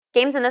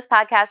Games in this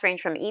podcast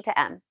range from E to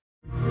M.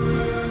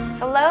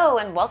 Hello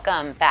and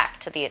welcome back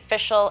to the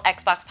official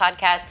Xbox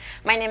podcast.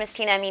 My name is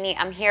Tina Amini.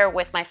 I'm here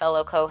with my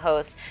fellow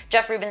co-host,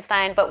 Jeff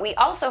Rubenstein, but we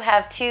also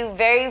have two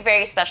very,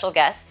 very special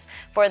guests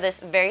for this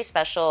very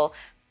special,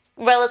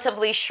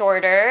 relatively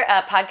shorter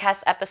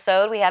podcast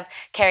episode. We have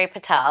Carrie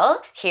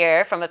Patel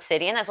here from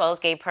Obsidian, as well as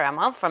Gabe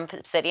Paramo from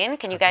Obsidian.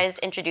 Can you guys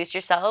introduce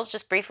yourselves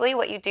just briefly,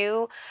 what you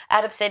do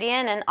at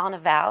Obsidian and on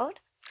Avowed?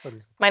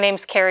 My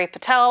name's Carrie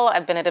Patel.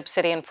 I've been at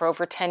Obsidian for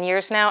over 10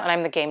 years now, and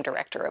I'm the game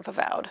director of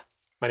Avowed.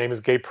 My name is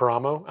Gabe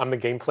Paramo. I'm the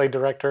gameplay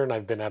director, and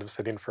I've been at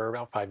Obsidian for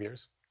about 5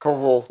 years.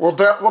 Cool. We'll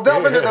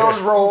delve into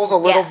those roles a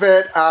little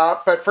bit.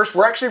 But first,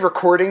 we're actually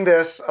recording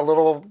this a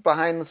little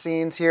behind the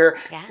scenes here,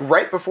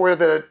 right before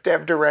the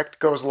Dev Direct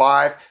goes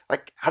live.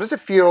 Like, how does it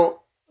feel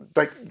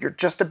like you're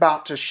just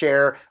about to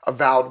share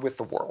Avowed with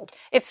the world?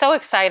 It's so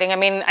exciting. I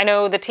mean, I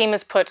know the team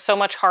has put so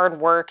much hard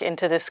work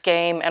into this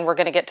game, and we're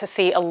going to get to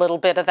see a little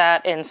bit of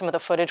that in some of the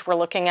footage we're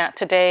looking at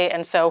today.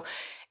 And so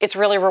it's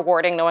really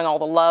rewarding knowing all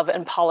the love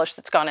and polish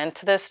that's gone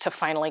into this to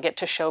finally get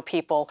to show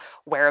people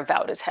where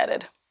Avowed is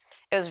headed.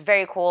 It was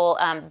very cool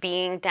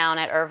being down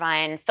at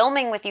Irvine,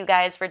 filming with you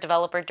guys for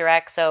Developer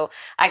Direct. So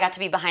I got to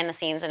be behind the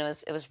scenes, and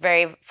it was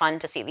very fun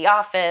to see the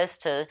office,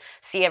 to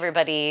see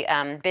everybody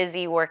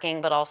busy working,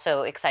 but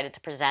also excited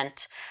to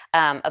present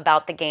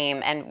about the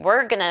game. And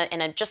we're gonna,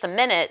 in just a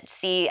minute,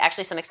 see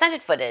actually some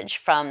extended footage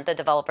from the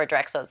Developer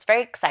Direct. So it's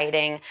very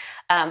exciting.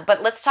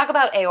 But let's talk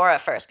about Aora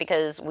first,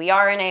 because we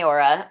are in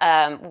Aora.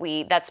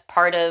 That's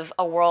part of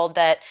a world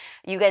that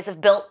you guys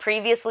have built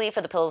previously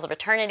for the Pillars of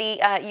Eternity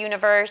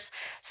universe.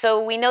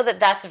 So we know that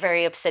that's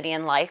very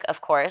Obsidian-like,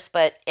 of course,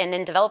 but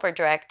in Developer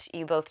Direct,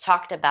 you both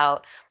talked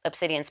about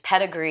Obsidian's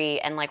pedigree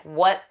and like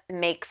what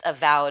makes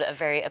Avowed a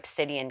very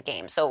Obsidian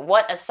game. So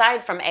what,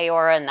 aside from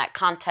Aora and that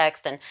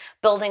context and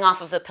building off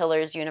of the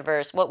Pillars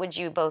universe, what would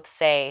you both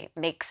say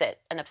makes it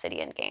an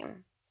Obsidian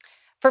game?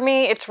 For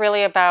me, it's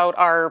really about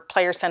our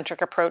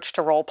player-centric approach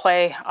to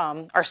roleplay.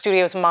 Our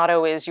studio's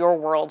motto is "Your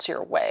world's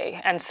your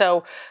way." And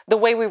so the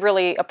way we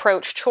really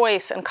approach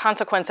choice and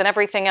consequence and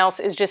everything else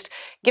is just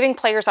giving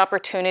players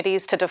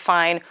opportunities to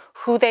define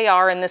who they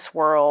are in this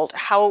world,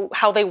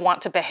 how they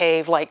want to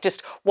behave, like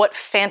just what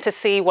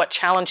fantasy, what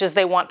challenges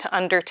they want to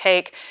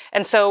undertake.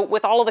 And so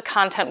with all of the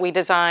content we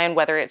design,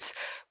 whether it's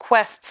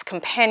quests,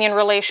 companion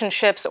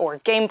relationships, or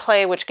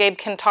gameplay, which Gabe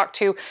can talk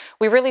to,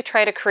 we really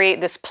try to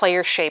create this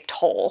player-shaped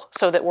whole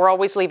so that we're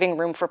always leaving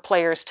room for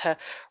players to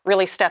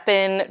really step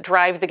in,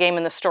 drive the game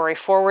and the story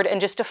forward, and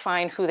just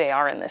define who they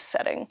are in this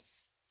setting.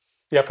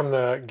 Yeah, from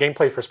the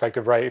gameplay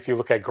perspective, right, if you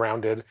look at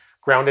Grounded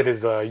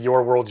is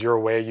your world's your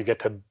way. You get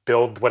to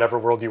build whatever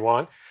world you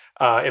want.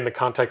 In the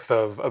context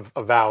of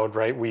Avowed,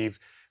 right, we've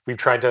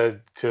tried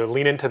to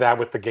lean into that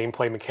with the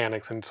gameplay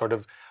mechanics and sort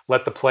of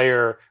let the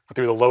player,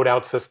 through the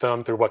loadout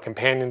system, through what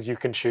companions you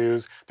can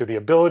choose, through the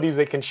abilities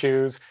they can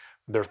choose,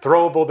 they're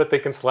throwable that they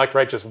can select,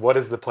 right? Just what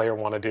does the player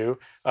want to do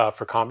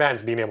for combat,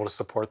 and being able to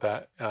support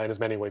that in as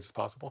many ways as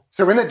possible.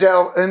 So in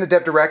the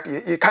Dev Direct,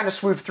 you kind of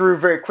swoop through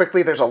very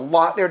quickly. There's a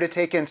lot there to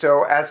take in.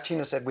 So as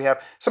Tina said, we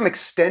have some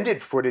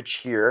extended footage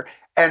here.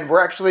 And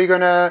we're actually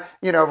gonna,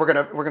 we're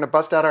gonna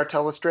bust out our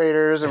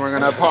telestrators and we're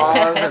gonna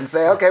pause and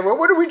say, okay, well,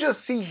 what did we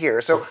just see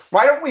here? So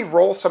why don't we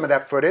roll some of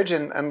that footage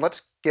and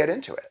let's get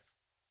into it.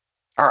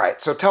 All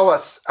right, so tell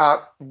us,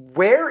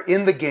 where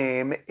in the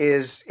game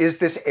is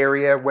this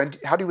area?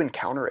 How do you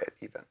encounter it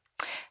even?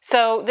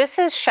 So this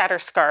is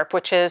Shatterscarp,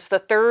 which is the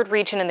third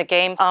region in the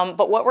game.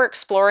 But what we're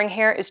exploring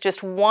here is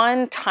just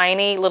one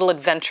tiny little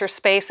adventure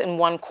space in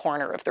one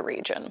corner of the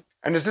region.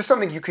 And is this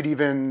something you could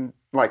even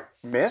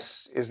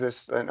miss? Is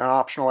this an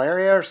optional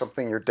area or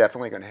something you're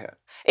definitely going to hit?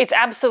 It's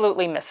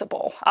absolutely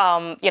missable.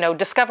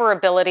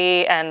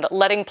 Discoverability and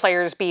letting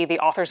players be the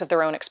authors of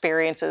their own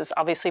experience is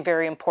obviously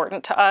very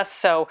important to us.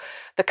 So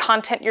the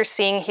content you're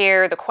seeing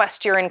here, the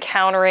quest you're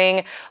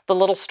encountering, the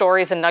little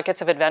stories and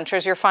nuggets of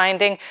adventures you're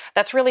finding,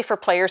 that's really for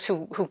players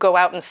who go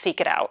out and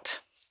seek it out.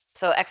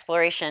 So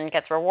exploration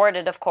gets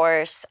rewarded, of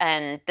course,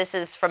 and this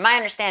is, from my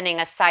understanding,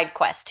 a side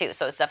quest too.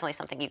 So it's definitely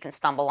something you can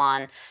stumble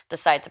on,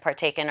 decide to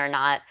partake in or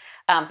not.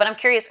 But I'm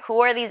curious,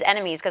 who are these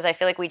enemies? Because I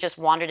feel like we just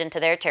wandered into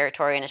their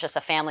territory and it's just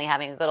a family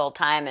having a good old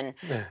time, and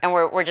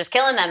we're just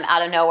killing them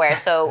out of nowhere.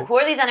 So who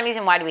are these enemies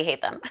and why do we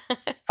hate them?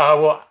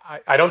 Well,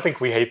 I don't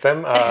think we hate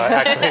them,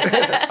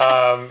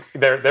 actually.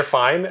 They're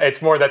fine.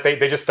 It's more that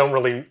they just don't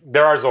really...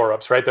 There are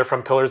Zorups, right? They're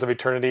from Pillars of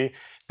Eternity.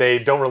 They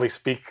don't really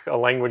speak a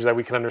language that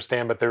we can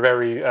understand, but they're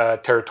very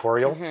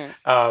territorial,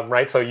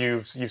 right? So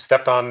you've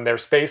stepped on their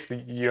space.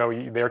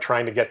 They're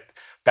trying to get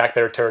back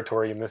their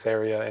territory in this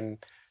area,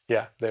 and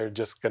yeah, they're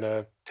just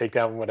gonna take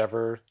down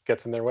whatever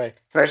gets in their way.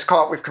 Can I just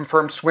call it? We've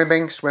confirmed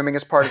swimming. Swimming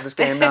is part of this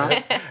game now.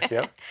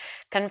 Yep.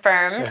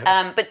 Confirmed.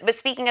 But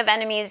speaking of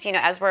enemies,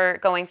 as we're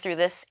going through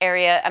this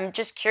area, I'm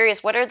just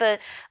curious, what are the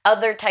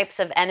other types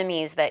of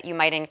enemies that you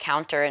might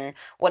encounter, and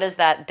what does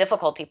that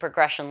difficulty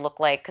progression look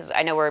like? Because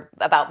I know we're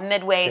about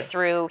midway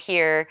through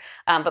here,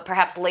 but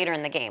perhaps later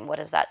in the game, what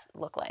does that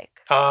look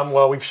like?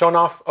 Well, we've shown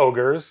off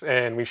ogres,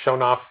 and we've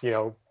shown off,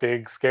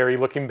 big,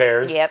 scary-looking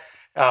bears. Yep.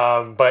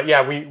 But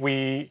yeah,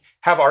 we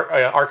have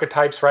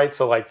archetypes, right?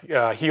 So like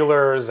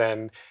healers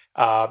and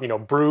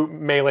brute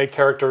melee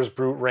characters,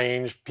 brute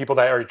range, people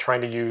that are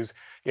trying to use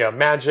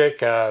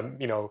magic,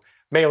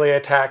 melee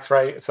attacks,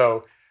 right?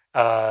 So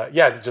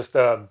yeah, just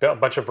a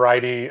bunch of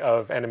variety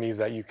of enemies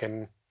that you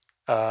can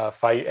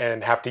fight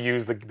and have to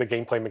use the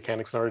gameplay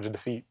mechanics in order to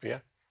defeat. Yeah.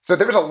 So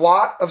there was a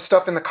lot of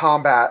stuff in the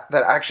combat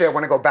that actually I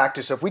want to go back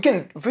to. So if we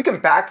can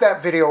back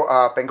that video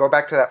up and go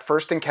back to that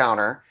first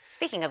encounter.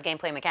 Speaking of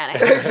gameplay mechanics.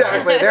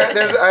 Exactly.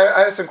 I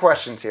have some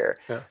questions here.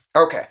 Yeah.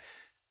 Okay.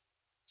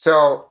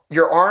 So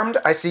you're armed.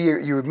 I see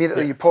you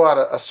immediately you pull out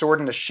a sword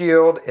and a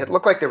shield. It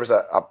looked like there was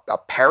a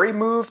parry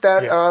move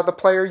that the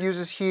player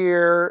uses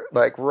here.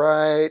 Like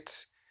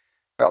right.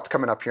 Well, it's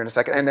coming up here in a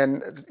second. And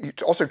then you're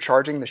also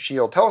charging the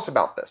shield. Tell us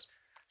about this.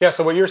 Yeah.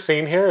 So what you're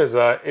seeing here is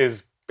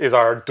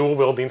our dual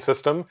wielding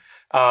system.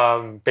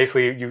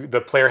 Basically,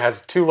 the player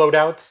has two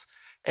loadouts,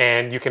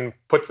 and you can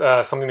put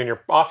something in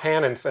your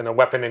offhand and a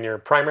weapon in your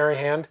primary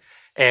hand.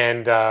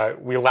 And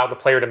we allow the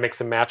player to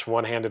mix and match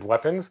one-handed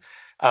weapons.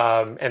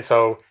 And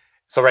so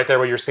right there,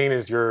 what you're seeing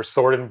is your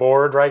sword and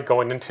board, right,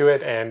 going into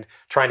it and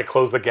trying to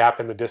close the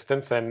gap in the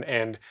distance,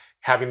 and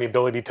having the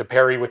ability to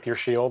parry with your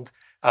shield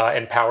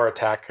and power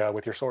attack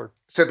with your sword.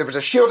 So there was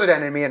a shielded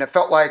enemy, and it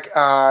felt like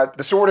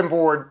the sword and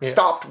board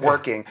stopped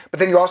working. But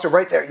then you also,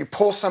 right there, you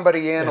pull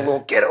somebody in a little,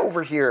 get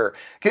over here.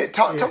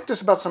 Talk to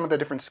us about some of the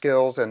different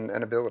skills and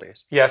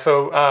abilities. Yeah,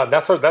 so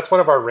that's one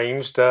of our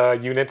ranged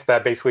units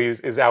that basically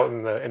is out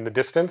in the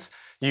distance.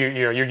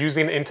 You're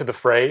using Into the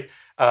Fray,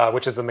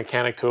 which is a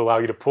mechanic to allow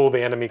you to pull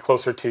the enemy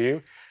closer to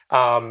you.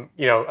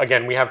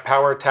 Again, we have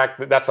power attack.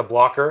 That's a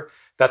blocker.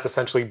 That's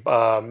essentially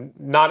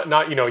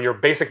not your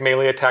basic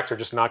melee attacks are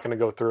just not going to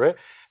go through it.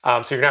 So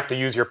you're going to have to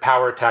use your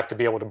power attack to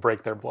be able to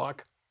break their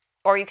block.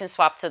 Or you can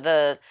swap to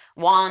the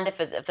wand if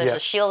there's a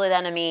shielded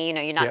enemy,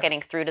 you're not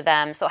getting through to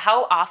them. So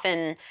how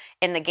often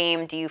in the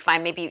game do you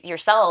find, maybe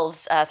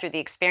yourselves through the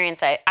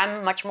experience,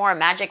 I'm much more a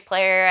magic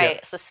player.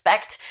 I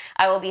suspect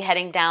I will be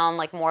heading down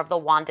like more of the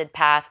wanded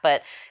path,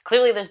 but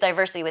clearly there's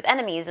diversity with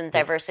enemies and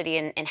diversity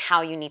in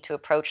how you need to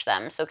approach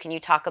them. So can you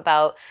talk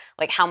about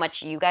like how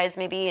much you guys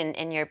maybe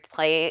in your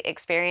play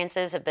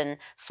experiences have been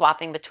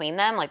swapping between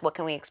them? Like what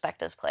can we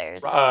expect as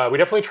players? We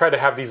definitely try to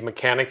have these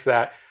mechanics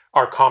that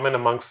are common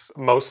amongst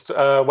most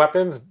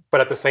weapons, but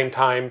at the same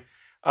time,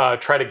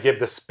 try to give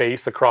the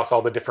space across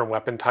all the different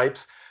weapon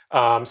types.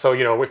 So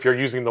if you're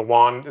using the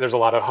wand, there's a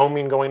lot of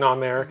homing going on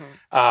there.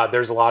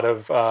 There's a lot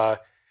of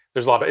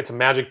it's a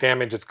magic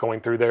damage. It's going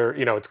through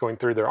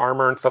their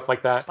armor and stuff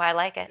like that. That's why I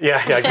like it.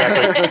 Yeah,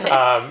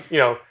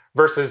 exactly.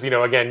 Versus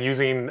again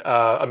using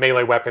a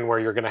melee weapon where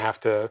you're going to have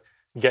to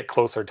get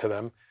closer to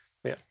them.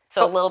 Yeah.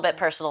 So a little bit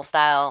personal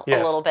style, a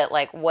little bit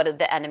like what are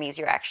the enemies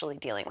you're actually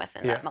dealing with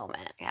in that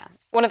moment. Yeah.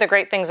 One of the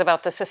great things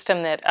about the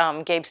system that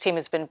Gabe's team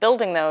has been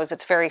building, though, is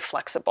it's very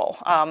flexible,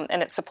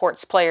 and it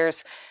supports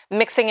players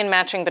mixing and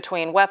matching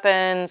between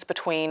weapons,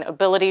 between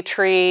ability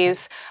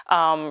trees.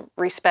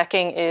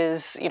 Respeccing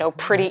is,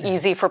 pretty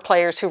easy for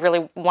players who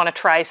really want to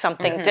try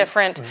something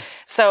different.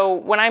 So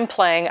when I'm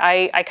playing,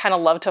 I kind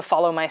of love to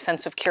follow my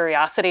sense of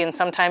curiosity, and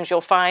sometimes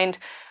you'll find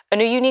a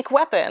new unique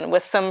weapon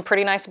with some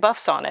pretty nice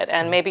buffs on it,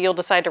 and maybe you'll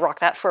decide to rock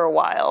that for a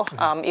while,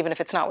 even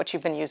if it's not what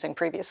you've been using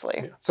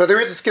previously. So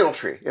there is a skill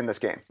tree in this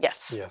game.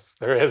 Yes. Yes,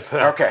 there is.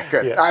 Okay,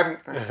 good. Yeah.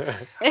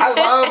 I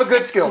love a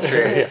good skill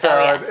tree,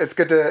 so it's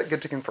good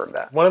to confirm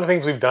that. One of the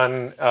things we've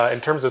done in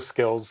terms of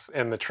skills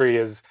in the tree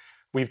is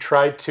we've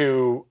tried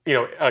to,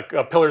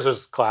 pillars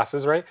as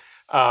classes, right?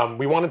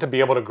 We wanted to be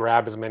able to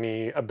grab as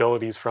many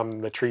abilities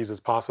from the trees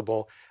as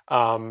possible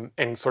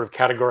and sort of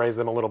categorize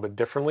them a little bit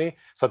differently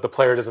so that the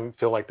player doesn't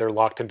feel like they're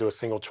locked into a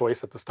single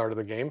choice at the start of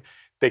the game.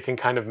 They can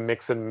kind of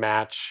mix and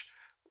match,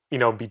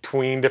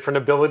 between different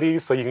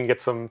abilities, so you can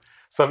get some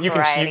you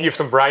have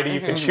some variety. You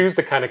can choose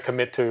to kind of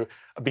commit to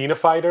being a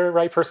fighter,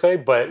 right, per se,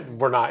 but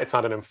it's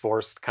not an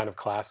enforced kind of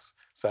class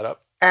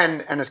setup.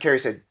 And as Carrie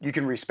said, you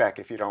can respec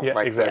if you don't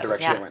like the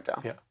direction you went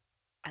down. Yeah.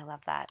 I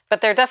love that.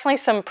 But there are definitely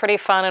some pretty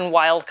fun and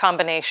wild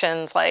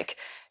combinations, like,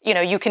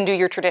 you can do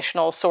your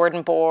traditional sword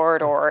and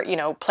board or,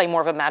 play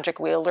more of a magic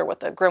wielder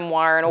with a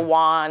grimoire and a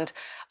wand.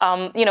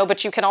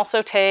 But you can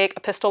also take a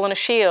pistol and a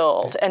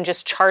shield and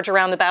just charge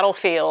around the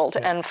battlefield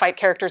and fight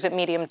characters at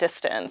medium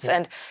distance.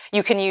 And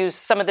you can use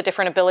some of the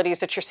different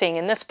abilities that you're seeing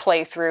in this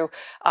playthrough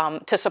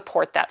to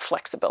support that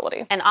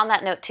flexibility. And on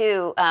that note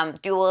too,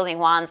 dual-wielding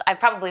wands, I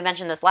probably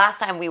mentioned this last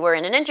time we were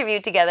in an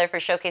interview together for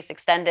Showcase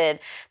Extended,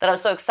 that I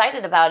was so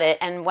excited about it.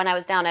 And when I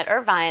was down at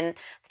Irvine,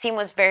 the team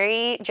was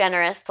very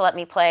generous to let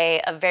me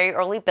play a very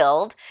early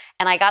build,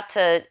 and I got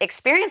to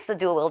experience the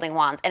dual-wielding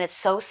wands, and it's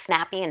so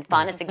snappy and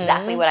fun. It's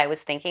exactly what I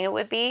was thinking it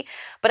would be.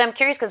 But I'm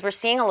curious because we're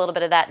seeing a little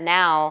bit of that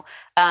now,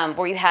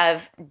 where you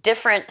have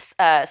different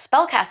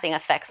spellcasting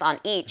effects on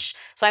each.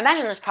 So I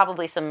imagine there's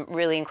probably some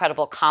really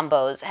incredible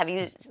combos. Have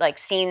you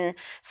seen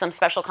some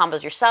special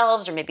combos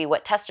yourselves, or maybe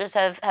what testers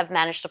have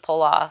managed to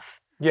pull off?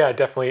 Yeah,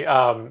 definitely.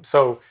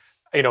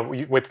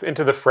 With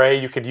Into the Fray,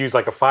 you could use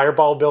like a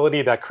fireball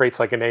ability that creates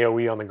like an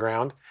AoE on the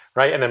ground,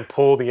 right, and then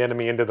pull the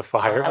enemy into the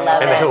fire, I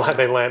love and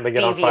it. they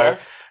get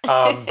Devious.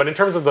 on fire. But in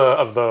terms of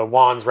the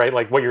wands, right,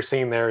 like what you're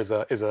seeing there is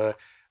a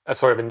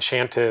sort of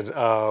enchanted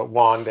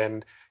wand,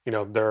 and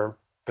there are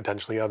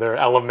potentially other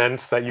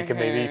elements that you can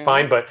maybe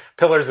find, but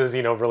pillars is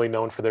really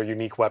known for their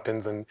unique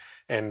weapons and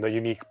the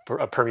unique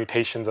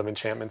permutations of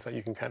enchantments that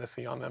you can kind of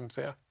see on them.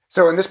 So yeah.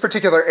 So in this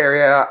particular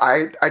area,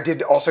 I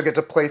did also get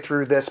to play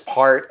through this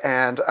part,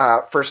 and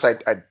first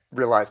I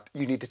realized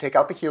you need to take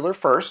out the healer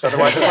first,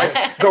 otherwise it's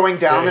like going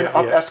down an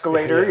up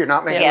escalator. You're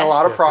not making a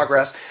lot of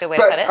progress. That's a good way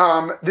to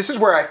put it. This is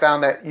where I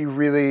found that you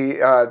really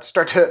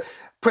start to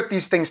put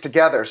these things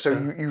together.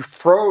 So you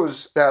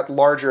froze that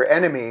larger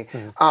enemy.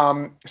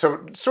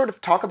 So sort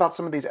of talk about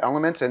some of these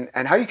elements and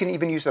how you can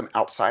even use them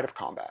outside of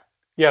combat.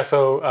 Yeah,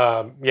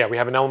 so we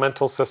have an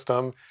elemental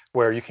system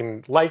where you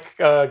can light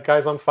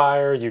guys on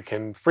fire, you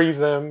can freeze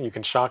them, you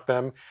can shock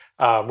them.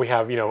 We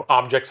have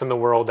objects in the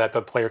world that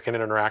the player can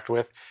interact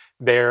with.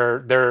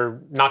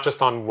 They're not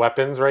just on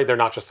weapons, right? They're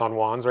not just on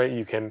wands, right?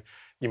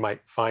 You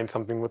might find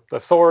something with a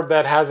sword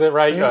that has it,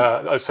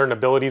 right? Certain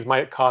abilities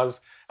might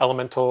cause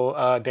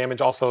elemental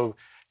damage. Also,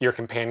 your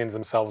companions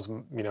themselves,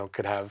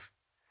 could have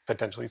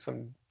potentially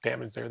some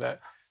damage there.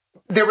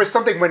 There was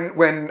something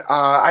when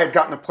I had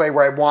gotten to play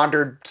where I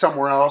wandered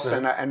somewhere else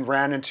and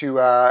ran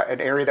into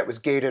an area that was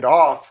gated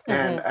off,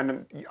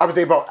 and I was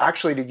able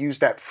actually to use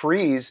that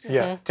freeze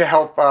to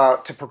help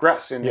to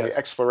progress in the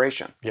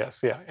exploration.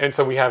 Yes, yeah. And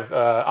so we have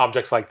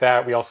objects like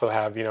that. We also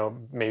have,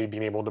 maybe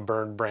being able to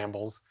burn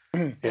brambles.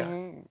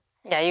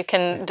 Yeah, you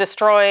can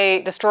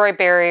destroy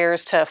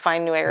barriers to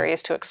find new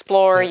areas to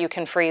explore. You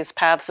can freeze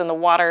paths in the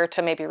water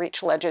to maybe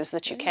reach ledges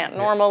that you can't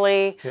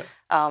normally.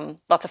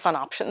 Lots of fun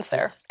options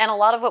there. And a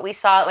lot of what we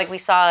saw, like we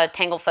saw a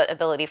Tanglefoot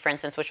ability, for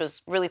instance, which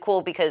was really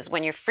cool because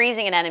when you're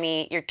freezing an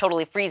enemy, you're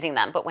totally freezing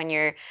them. But when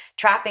you're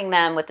trapping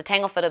them with the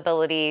Tanglefoot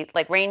ability,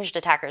 like ranged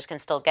attackers can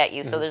still get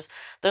you. So there's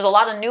a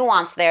lot of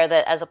nuance there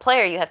that as a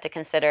player you have to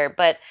consider.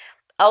 But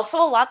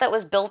also a lot that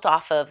was built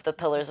off of the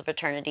Pillars of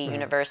Eternity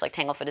universe, like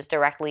Tanglefoot is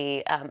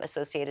directly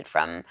associated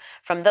from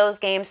those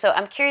games. So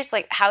I'm curious,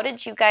 like, how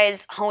did you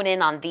guys hone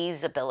in on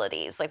these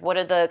abilities? Like, what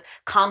are the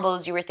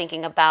combos you were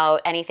thinking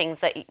about? Anything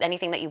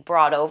that you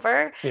brought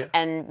over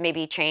and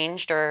maybe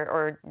changed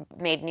or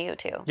made new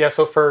too? Yeah,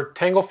 so for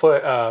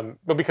Tanglefoot,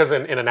 but because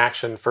in an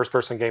action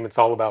first-person game, it's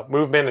all about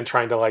movement and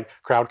trying to like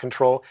crowd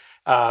control.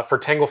 For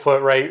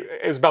Tanglefoot, right,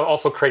 it was about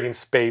also creating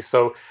space.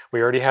 So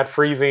we already had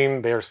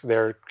freezing.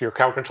 You're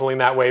crowd controlling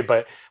that way,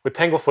 but with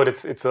Tanglefoot,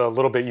 it's a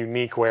little bit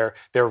unique where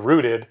they're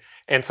rooted,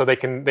 and so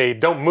they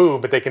don't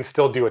move, but they can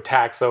still do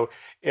attacks. So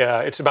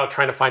it's about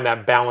trying to find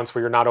that balance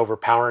where you're not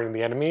overpowering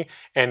the enemy,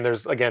 and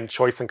there's again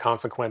choice and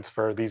consequence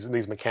for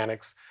these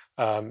mechanics,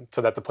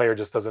 so that the player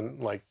just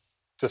doesn't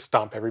just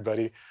stomp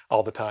everybody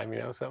all the time,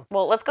 so.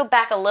 Well, let's go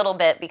back a little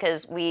bit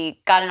because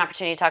we got an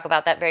opportunity to talk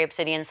about that very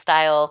Obsidian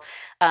style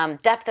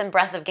depth and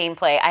breadth of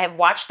gameplay. I have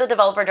watched the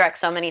developer direct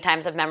so many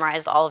times, I've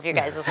memorized all of your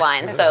guys'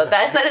 lines, so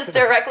that is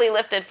directly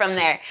lifted from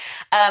there.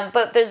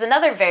 But there's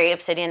another very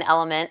Obsidian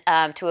element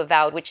to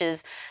Avowed, which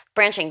is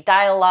branching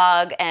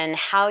dialogue and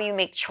how you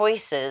make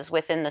choices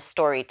within the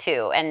story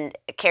too. And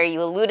Carrie,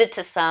 you alluded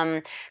to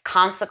some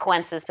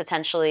consequences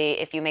potentially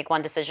if you make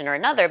one decision or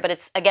another, but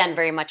it's again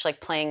very much like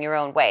playing your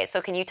own way.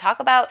 So can you talk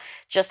about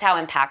just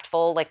how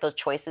impactful like those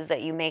choices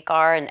that you make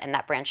are and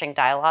that branching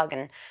dialogue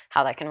and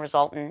how that can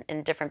result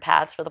in different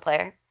paths for the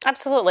player?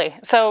 Absolutely.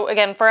 So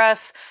again, for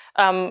us,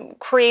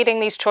 creating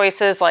these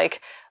choices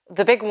like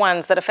the big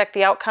ones that affect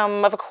the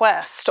outcome of a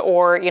quest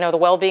or, the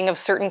well-being of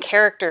certain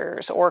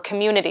characters or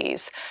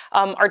communities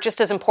are just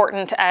as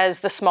important as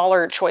the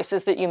smaller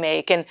choices that you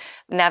make in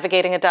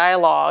navigating a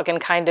dialogue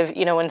and kind of,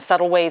 in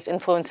subtle ways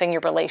influencing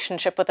your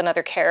relationship with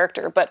another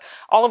character. But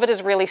all of it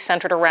is really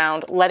centered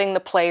around letting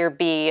the player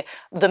be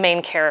the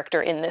main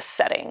character in this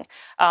setting.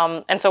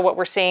 And so what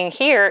we're seeing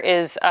here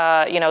is,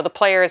 the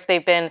players,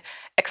 they've been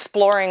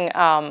exploring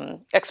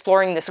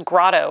this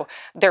grotto.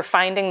 They're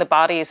finding the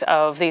bodies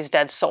of these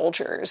dead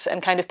soldiers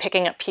and kind of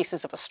picking up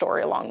pieces of a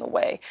story along the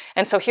way.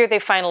 And so here they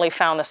finally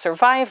found the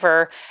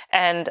survivor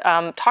and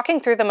talking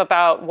through them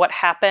about what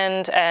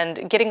happened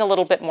and getting a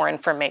little bit more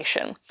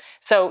information.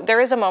 So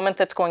there is a moment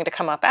that's going to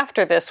come up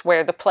after this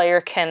where the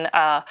player can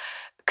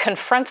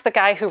confront the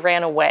guy who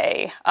ran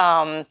away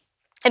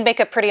and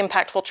make a pretty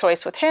impactful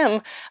choice with him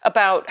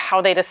about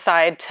how they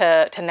decide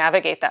to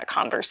navigate that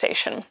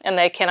conversation. And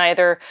they can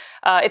either,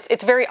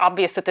 it's very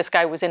obvious that this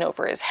guy was in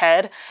over his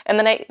head, and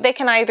then they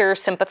can either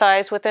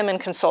sympathize with him and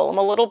console him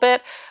a little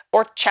bit,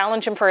 or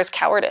challenge him for his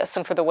cowardice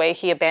and for the way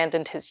he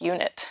abandoned his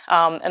unit.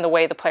 And the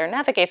way the player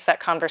navigates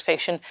that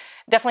conversation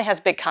definitely has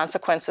big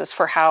consequences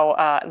for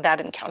how that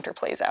encounter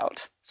plays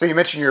out. So you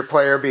mentioned your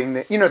player being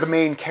the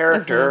main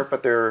character,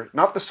 but they're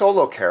not the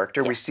solo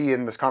character. We see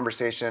in this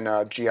conversation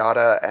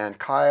Giada and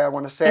Kai, I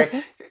want to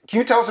say. Can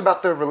you tell us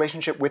about the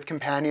relationship with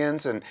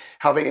companions and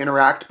how they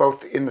interact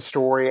both in the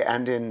story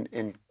and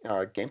in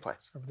gameplay.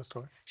 Over the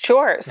story.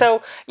 Sure.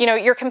 So,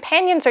 your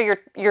companions are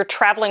your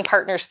traveling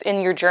partners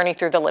in your journey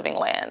through the Living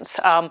Lands.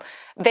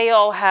 They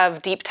all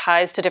have deep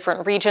ties to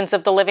different regions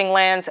of the Living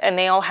Lands, and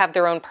they all have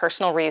their own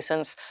personal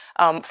reasons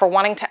for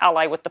wanting to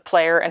ally with the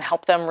player and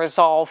help them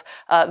resolve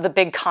the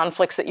big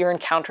conflicts that you're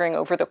encountering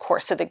over the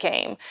course of the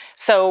game.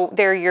 So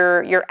they're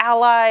your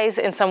allies,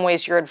 in some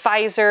ways your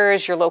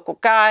advisors, your local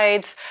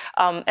guides,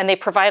 and they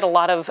provide a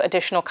lot of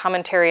additional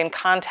commentary and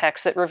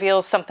context that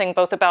reveals something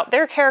both about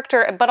their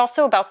character, but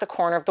also about the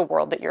corner of the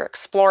world that you're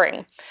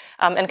exploring.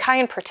 And Kai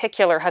in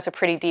particular has a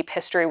pretty deep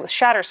history with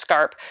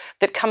Shatterscarp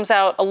that comes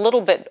out a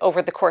little bit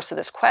over the course of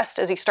this quest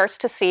as he starts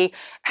to see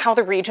how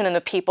the region and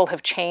the people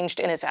have changed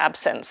in his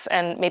absence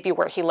and maybe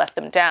where he let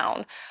them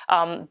down.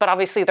 But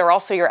obviously they're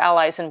also your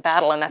allies in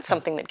battle, and that's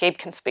something that Gabe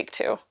can speak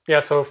to. Yeah,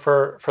 so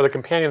for the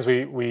companions,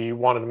 we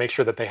wanted to make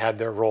sure that they had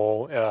their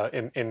role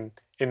in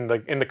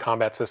the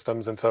combat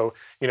systems. And so,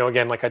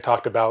 again, like I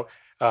talked about,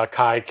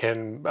 Kai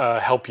can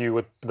help you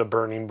with the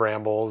burning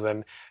brambles,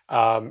 and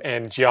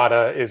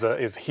Giada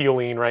is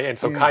healing, right? And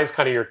so Kai's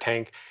kind of your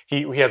tank.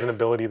 He has an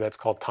ability that's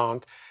called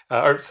taunt,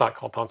 or it's not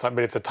called taunt,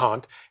 but it's a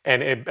taunt,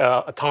 and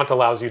a taunt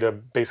allows you to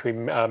basically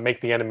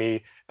make the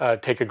enemy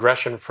take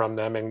aggression from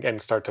them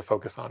and start to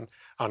focus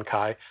on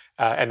Kai,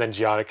 and then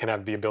Giada can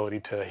have the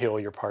ability to heal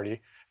your party.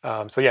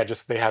 So yeah,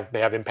 just they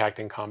have impact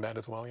in combat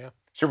as well. Yeah.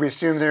 Should we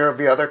assume there will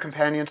be other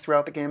companions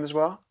throughout the game as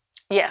well?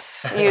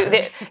 Yes,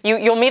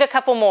 you'll meet a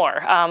couple more.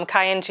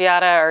 Kai and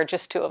Giada are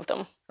just two of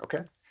them.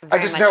 Okay. I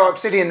just know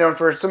Obsidian known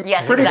for some pretty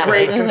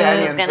exactly. great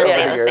companions. I was going to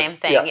say the same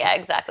thing. Yeah,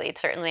 exactly.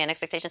 It's certainly an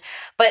expectation.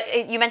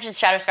 But you mentioned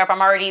Shatterscarp.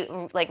 I'm already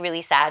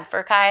really sad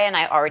for Kai, and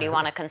I already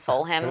want to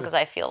console him because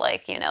I feel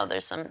like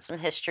there's some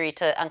history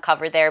to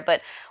uncover there. But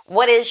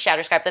what is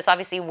Shatterscarp? That's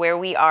obviously where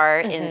we are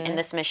in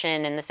this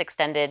mission, in this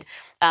extended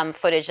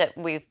footage that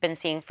we've been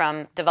seeing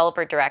from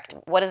Developer Direct.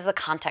 What is the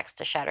context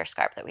to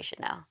Shatterscarp that we should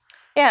know?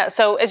 Yeah,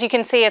 so as you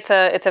can see, it's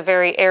a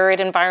very arid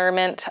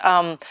environment.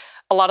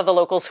 A lot of the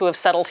locals who have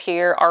settled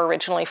here are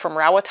originally from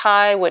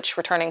Rawatai, which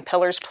returning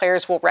Pillars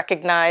players will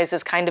recognize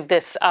as kind of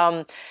this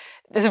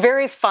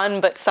very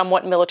fun but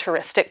somewhat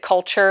militaristic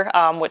culture,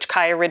 which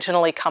Kai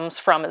originally comes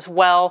from as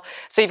well.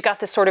 So you've got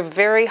this sort of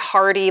very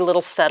hardy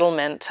little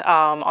settlement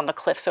on the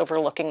cliffs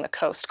overlooking the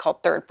coast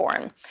called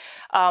Thirdborn.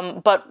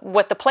 But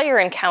what the player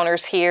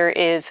encounters here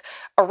is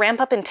a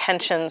ramp up in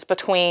tensions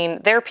between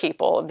their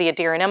people, the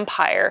Adirian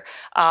Empire,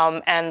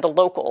 and the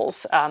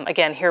locals,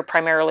 again, here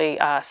primarily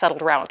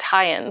settled around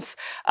Tyans,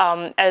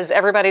 as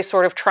everybody's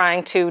sort of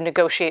trying to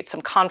negotiate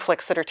some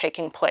conflicts that are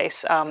taking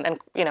place and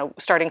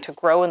starting to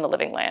grow in the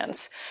Living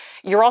Lands.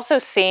 You're also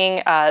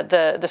seeing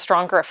the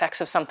stronger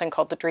effects of something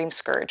called the Dream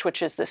Scourge,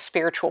 which is this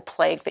spiritual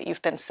plague that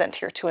you've been sent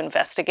here to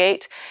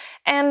investigate.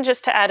 And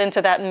just to add into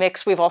that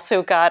mix, we've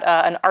also got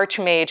an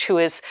archmage who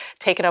has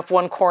taken up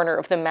one corner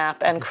of the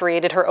map and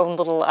created her own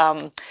little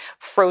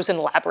frozen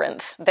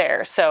labyrinth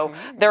there. So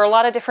there are a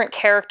lot of different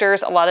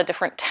characters, a lot of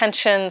different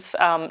tensions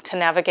to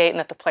navigate, and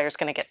that the player's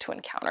going to get to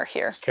encounter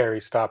here.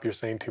 Carrie, stop, you're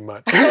saying too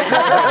much.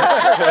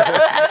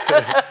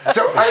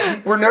 So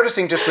we're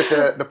noticing just with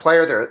the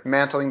player, they're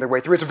mantling their way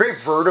through. It's a very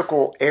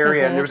vertical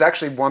area, and there was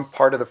actually one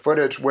part of the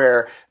footage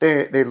where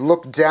they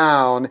look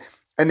down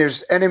and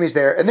there's enemies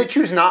there, and they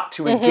choose not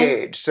to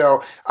engage.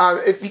 So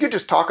if you could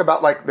just talk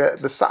about like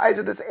the size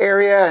of this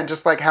area and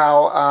just like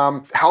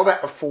how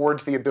that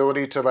affords the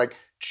ability to like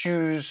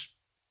choose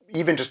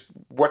even just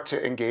what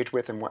to engage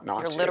with and what not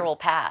to. Your literal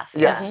path.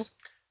 Yes.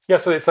 Yeah,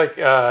 so it's like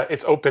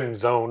it's open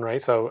zone,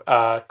 right? So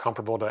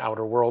comparable to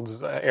Outer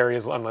Worlds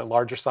areas on the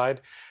larger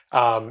side,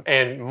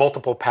 and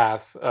multiple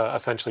paths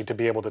essentially to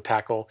be able to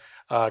tackle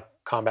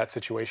combat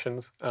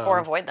situations or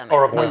avoid them.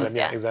 Or avoid them.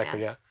 Yeah,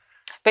 exactly. Yeah.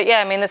 But yeah,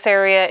 I mean, this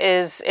area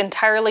is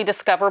entirely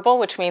discoverable,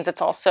 which means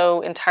it's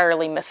also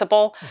entirely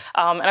missable.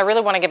 And I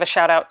really want to give a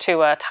shout out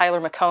to Tyler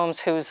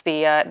McCombs, who's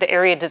the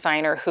area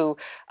designer who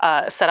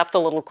set up the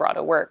little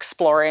grotto we're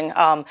exploring.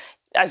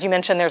 As you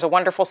mentioned, there's a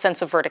wonderful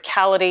sense of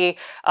verticality,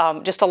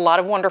 just a lot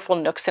of wonderful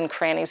nooks and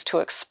crannies to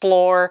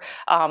explore,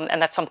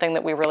 and that's something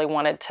that we really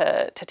wanted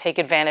to take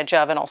advantage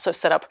of and also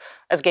set up,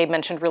 as Gabe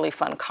mentioned, really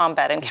fun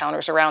combat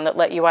encounters around that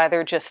let you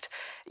either just,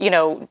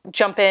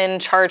 jump in,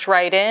 charge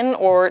right in,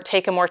 or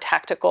take a more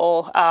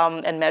tactical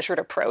and measured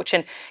approach.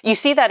 And you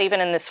see that even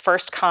in this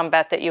first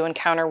combat that you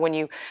encounter when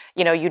you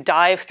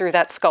dive through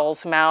that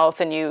skull's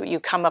mouth and you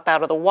come up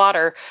out of the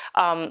water.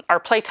 Our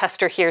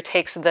playtester here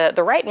takes the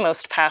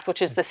rightmost path,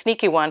 which is the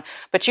sneaky one,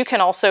 but you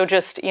can also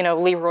just,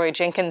 Leroy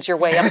Jenkins your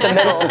way up the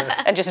middle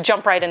and just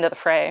jump right into the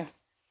fray.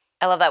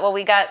 I love that. Well,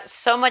 we got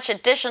so much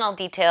additional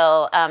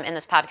detail in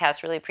this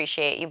podcast. Really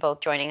appreciate you both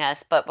joining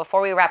us. But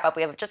before we wrap up,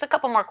 we have just a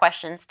couple more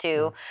questions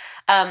too.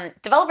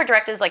 Developer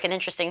Direct is like an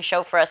interesting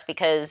show for us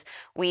because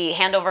we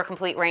hand over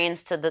complete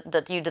reins to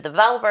the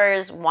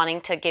developers, wanting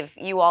to give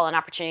you all an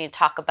opportunity to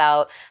talk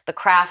about the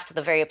craft,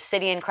 the very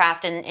Obsidian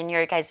craft in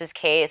your guys'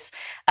 case,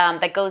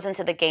 that goes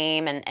into the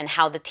game and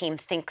how the team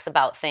thinks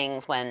about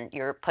things when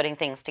you're putting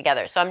things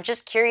together. So I'm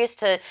just curious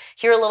to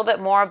hear a little bit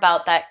more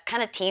about that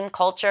kind of team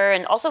culture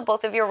and also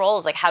both of your roles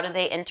roles? Like, how do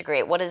they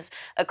integrate? What does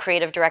a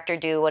creative director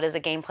do? What does a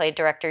gameplay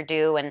director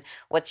do? And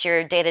what's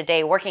your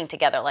day-to-day working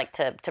together like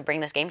to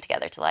bring this game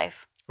together to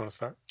life? Want to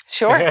start?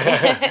 Sure.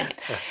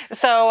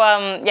 So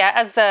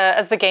as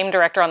the game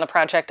director on the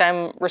project,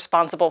 I'm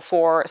responsible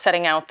for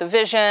setting out the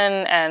vision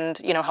and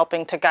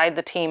helping to guide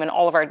the team in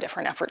all of our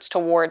different efforts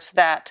towards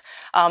that,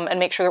 and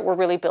make sure that we're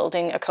really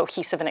building a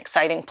cohesive and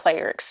exciting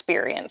player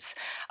experience.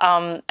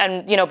 And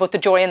both the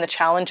joy and the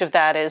challenge of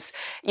that is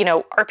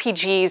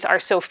RPGs are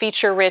so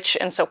feature rich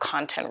and so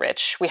content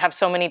rich. We have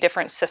so many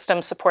different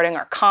systems supporting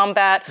our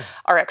combat,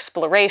 our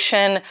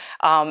exploration,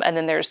 and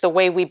then there's the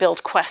way we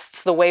build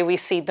quests, the way we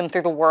seed them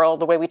through the world,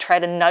 the way we try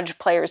to nudge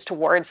players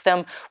towards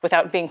them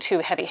without being too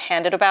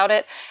heavy-handed about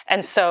it.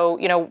 And so,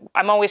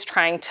 we're always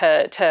trying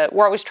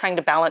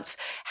to balance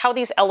how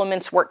these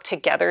elements work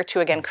together to,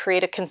 again,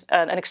 create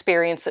an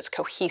experience that's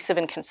cohesive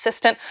and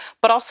consistent,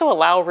 but also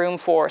allow room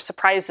for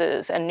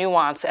surprises and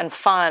nuance and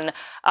fun,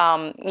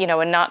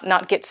 and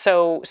not get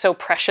so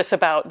precious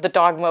about the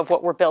dogma of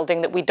what we're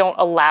building that we don't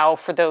allow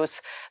for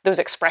those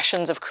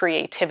expressions of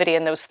creativity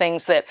and those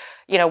things that,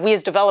 we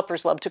as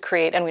developers love to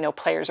create and we know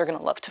players are going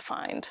to love to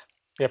find.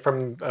 Yeah,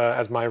 from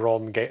as my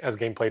role as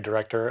gameplay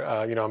director,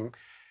 I'm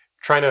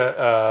trying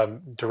to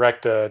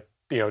direct a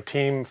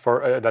team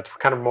for that's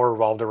kind of more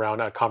revolved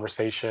around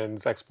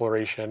conversations,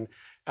 exploration,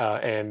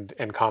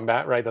 and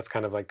combat. Right, that's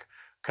kind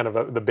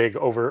of the big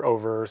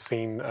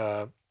overseen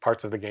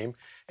parts of the game,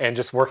 and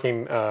just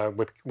working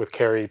with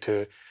Carrie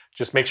to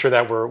just make sure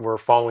that we're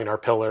following our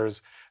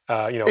pillars.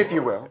 If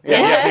you will.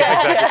 Yeah,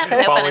 exactly.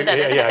 No pun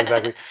intended.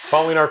 Exactly.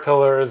 Following our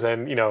pillars,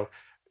 and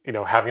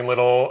having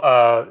little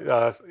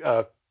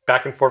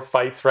back and forth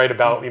fights, right?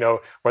 About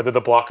whether the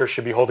blocker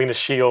should be holding a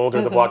shield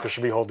or the blocker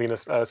should be holding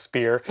a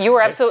spear. You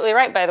were absolutely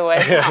right, by the way.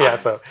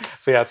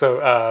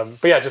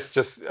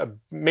 Just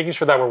making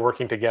sure that we're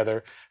working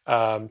together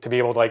to be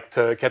able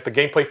to get the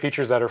gameplay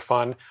features that are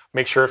fun,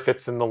 make sure it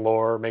fits in the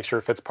lore, make sure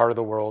it fits part of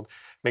the world,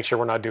 make sure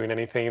we're not doing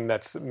anything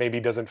that's maybe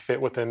doesn't fit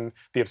within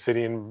the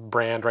Obsidian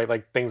brand, right?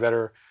 Like things that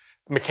are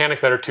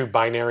mechanics that are too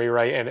binary,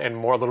 right? And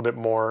more a little bit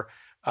more.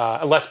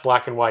 Less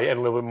black and white and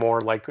a little bit more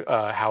like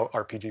how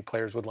RPG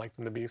players would like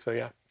them to be. So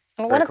yeah.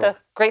 And one of the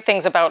great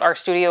things about our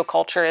studio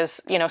culture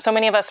is, so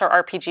many of us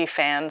are RPG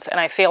fans, and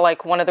I feel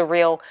like one of the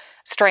real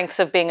strengths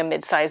of being a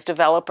mid-sized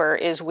developer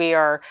is we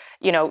are,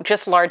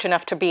 just large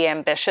enough to be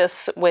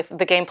ambitious with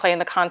the gameplay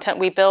and the content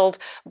we build,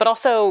 but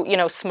also,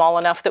 small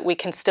enough that we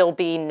can still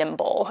be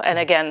nimble and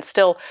again,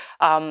 still,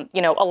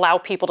 allow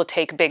people to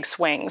take big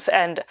swings.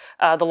 And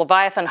the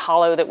Leviathan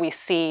Hollow that we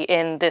see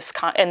in this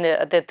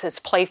this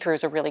playthrough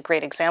is a really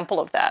great example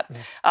of that.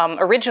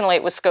 Originally,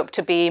 it was scoped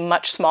to be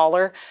much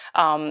smaller,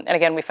 and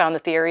again, we found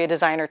that the area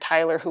designer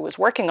Tyler, who was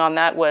working on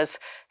that, was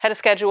had a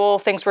schedule,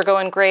 things were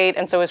going great,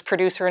 and so his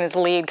producer and his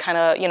lead kind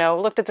of,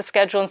 looked at the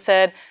schedule and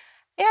said,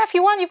 yeah, if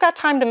you want, you've got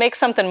time to make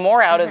something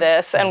more out of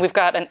this, and we've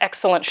got an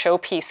excellent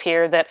showpiece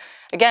here that,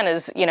 again,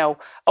 is,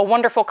 a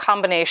wonderful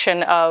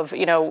combination of,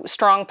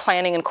 strong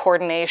planning and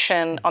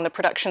coordination on the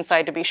production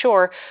side, to be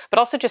sure, but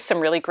also just some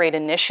really great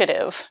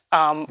initiative,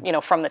 from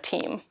the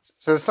team.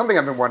 So it's something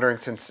I've been wondering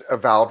since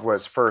Avowed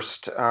was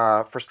first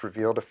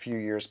revealed a few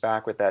years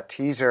back with that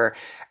teaser,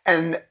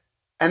 and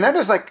that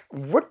is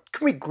what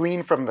can we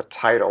glean from the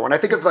title? When I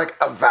think of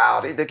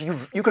Avowed,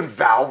 you can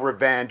vow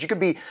revenge. You could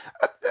be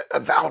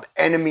avowed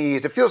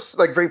enemies. It feels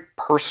very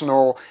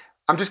personal.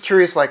 I'm just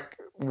curious,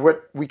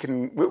 what we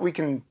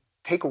can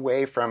take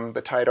away from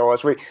the title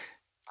as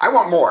I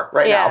want more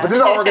now, but this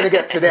is all we're going to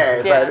get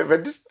today. Yeah.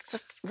 But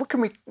just what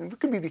can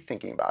we be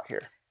thinking about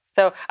here?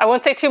 So I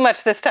won't say too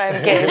much this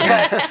time, Gabe,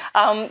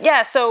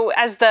 but so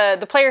as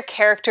the player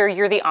character,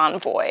 you're the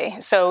envoy.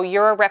 So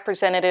you're a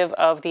representative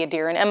of the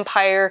Adirian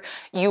Empire.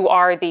 You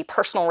are the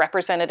personal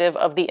representative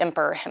of the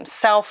Emperor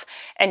himself,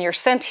 and you're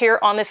sent here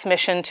on this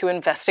mission to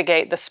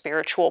investigate the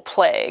spiritual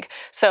plague.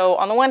 So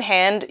on the one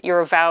hand,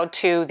 you're vowed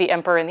to the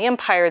Emperor and the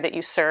Empire that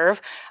you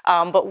serve,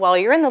 but while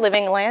you're in the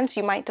Living Lands,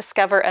 you might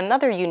discover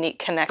another unique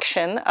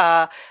connection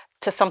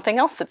to something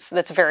else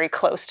that's very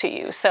close to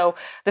you. So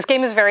this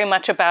game is very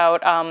much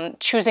about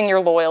choosing your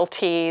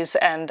loyalties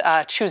and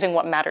choosing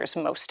what matters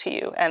most to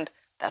you. And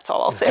that's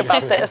all I'll say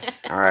about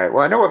this. All right.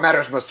 Well, I know what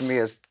matters most to me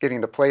is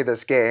getting to play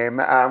this game.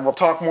 We'll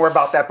talk more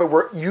about that, but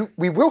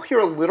we will hear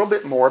a little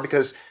bit more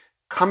because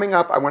coming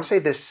up, I want to say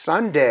this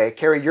Sunday,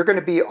 Carrie, you're going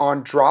to be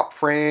on Drop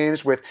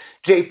Frames with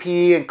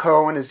JP and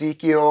Co and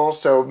Ezekiel.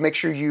 So make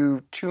sure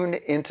you tune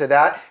into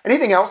that.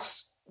 Anything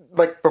else,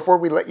 before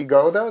we let you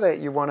go, though, that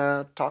you want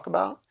to talk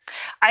about?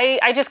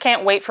 I just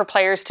can't wait for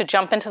players to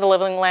jump into the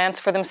Living Lands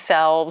for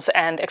themselves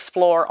and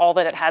explore all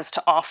that it has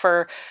to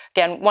offer.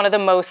 Again, one of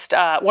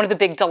the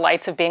big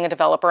delights of being a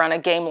developer on a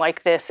game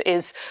like this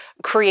is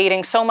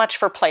creating so much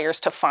for players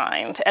to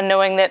find and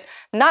knowing that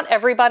not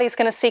everybody's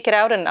going to seek it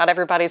out and not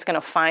everybody's going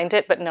to find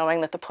it, but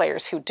knowing that the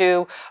players who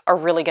do are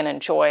really going to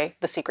enjoy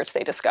the secrets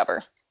they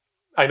discover.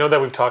 I know that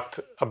we've talked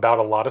about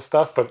a lot of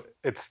stuff, but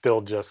it's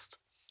still just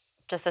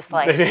Just a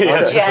slice.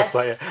 Just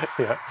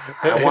yeah.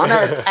 I want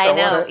it. I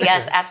know.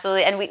 Yes,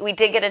 absolutely. And we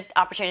did get an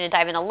opportunity to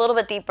dive in a little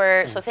bit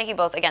deeper. So thank you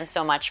both again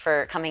so much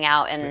for coming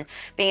out and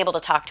being able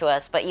to talk to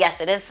us. But yes,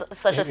 it is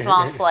such a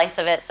small slice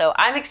of it. So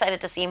I'm excited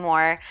to see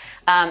more.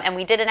 And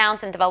we did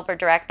announce in Developer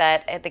Direct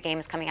that the game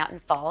is coming out in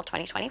fall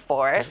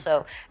 2024.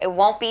 So it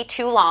won't be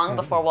too long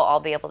before we'll all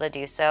be able to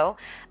do so.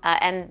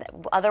 And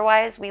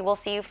otherwise, we will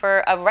see you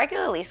for a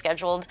regularly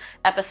scheduled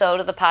episode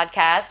of the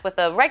podcast with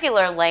a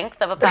regular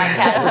length of a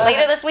podcast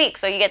later this week.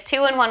 So you get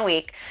 2 in 1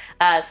 week.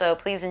 So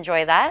please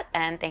enjoy that.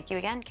 And thank you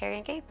again, Carrie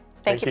and Gabe.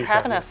 Thank you for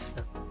having us.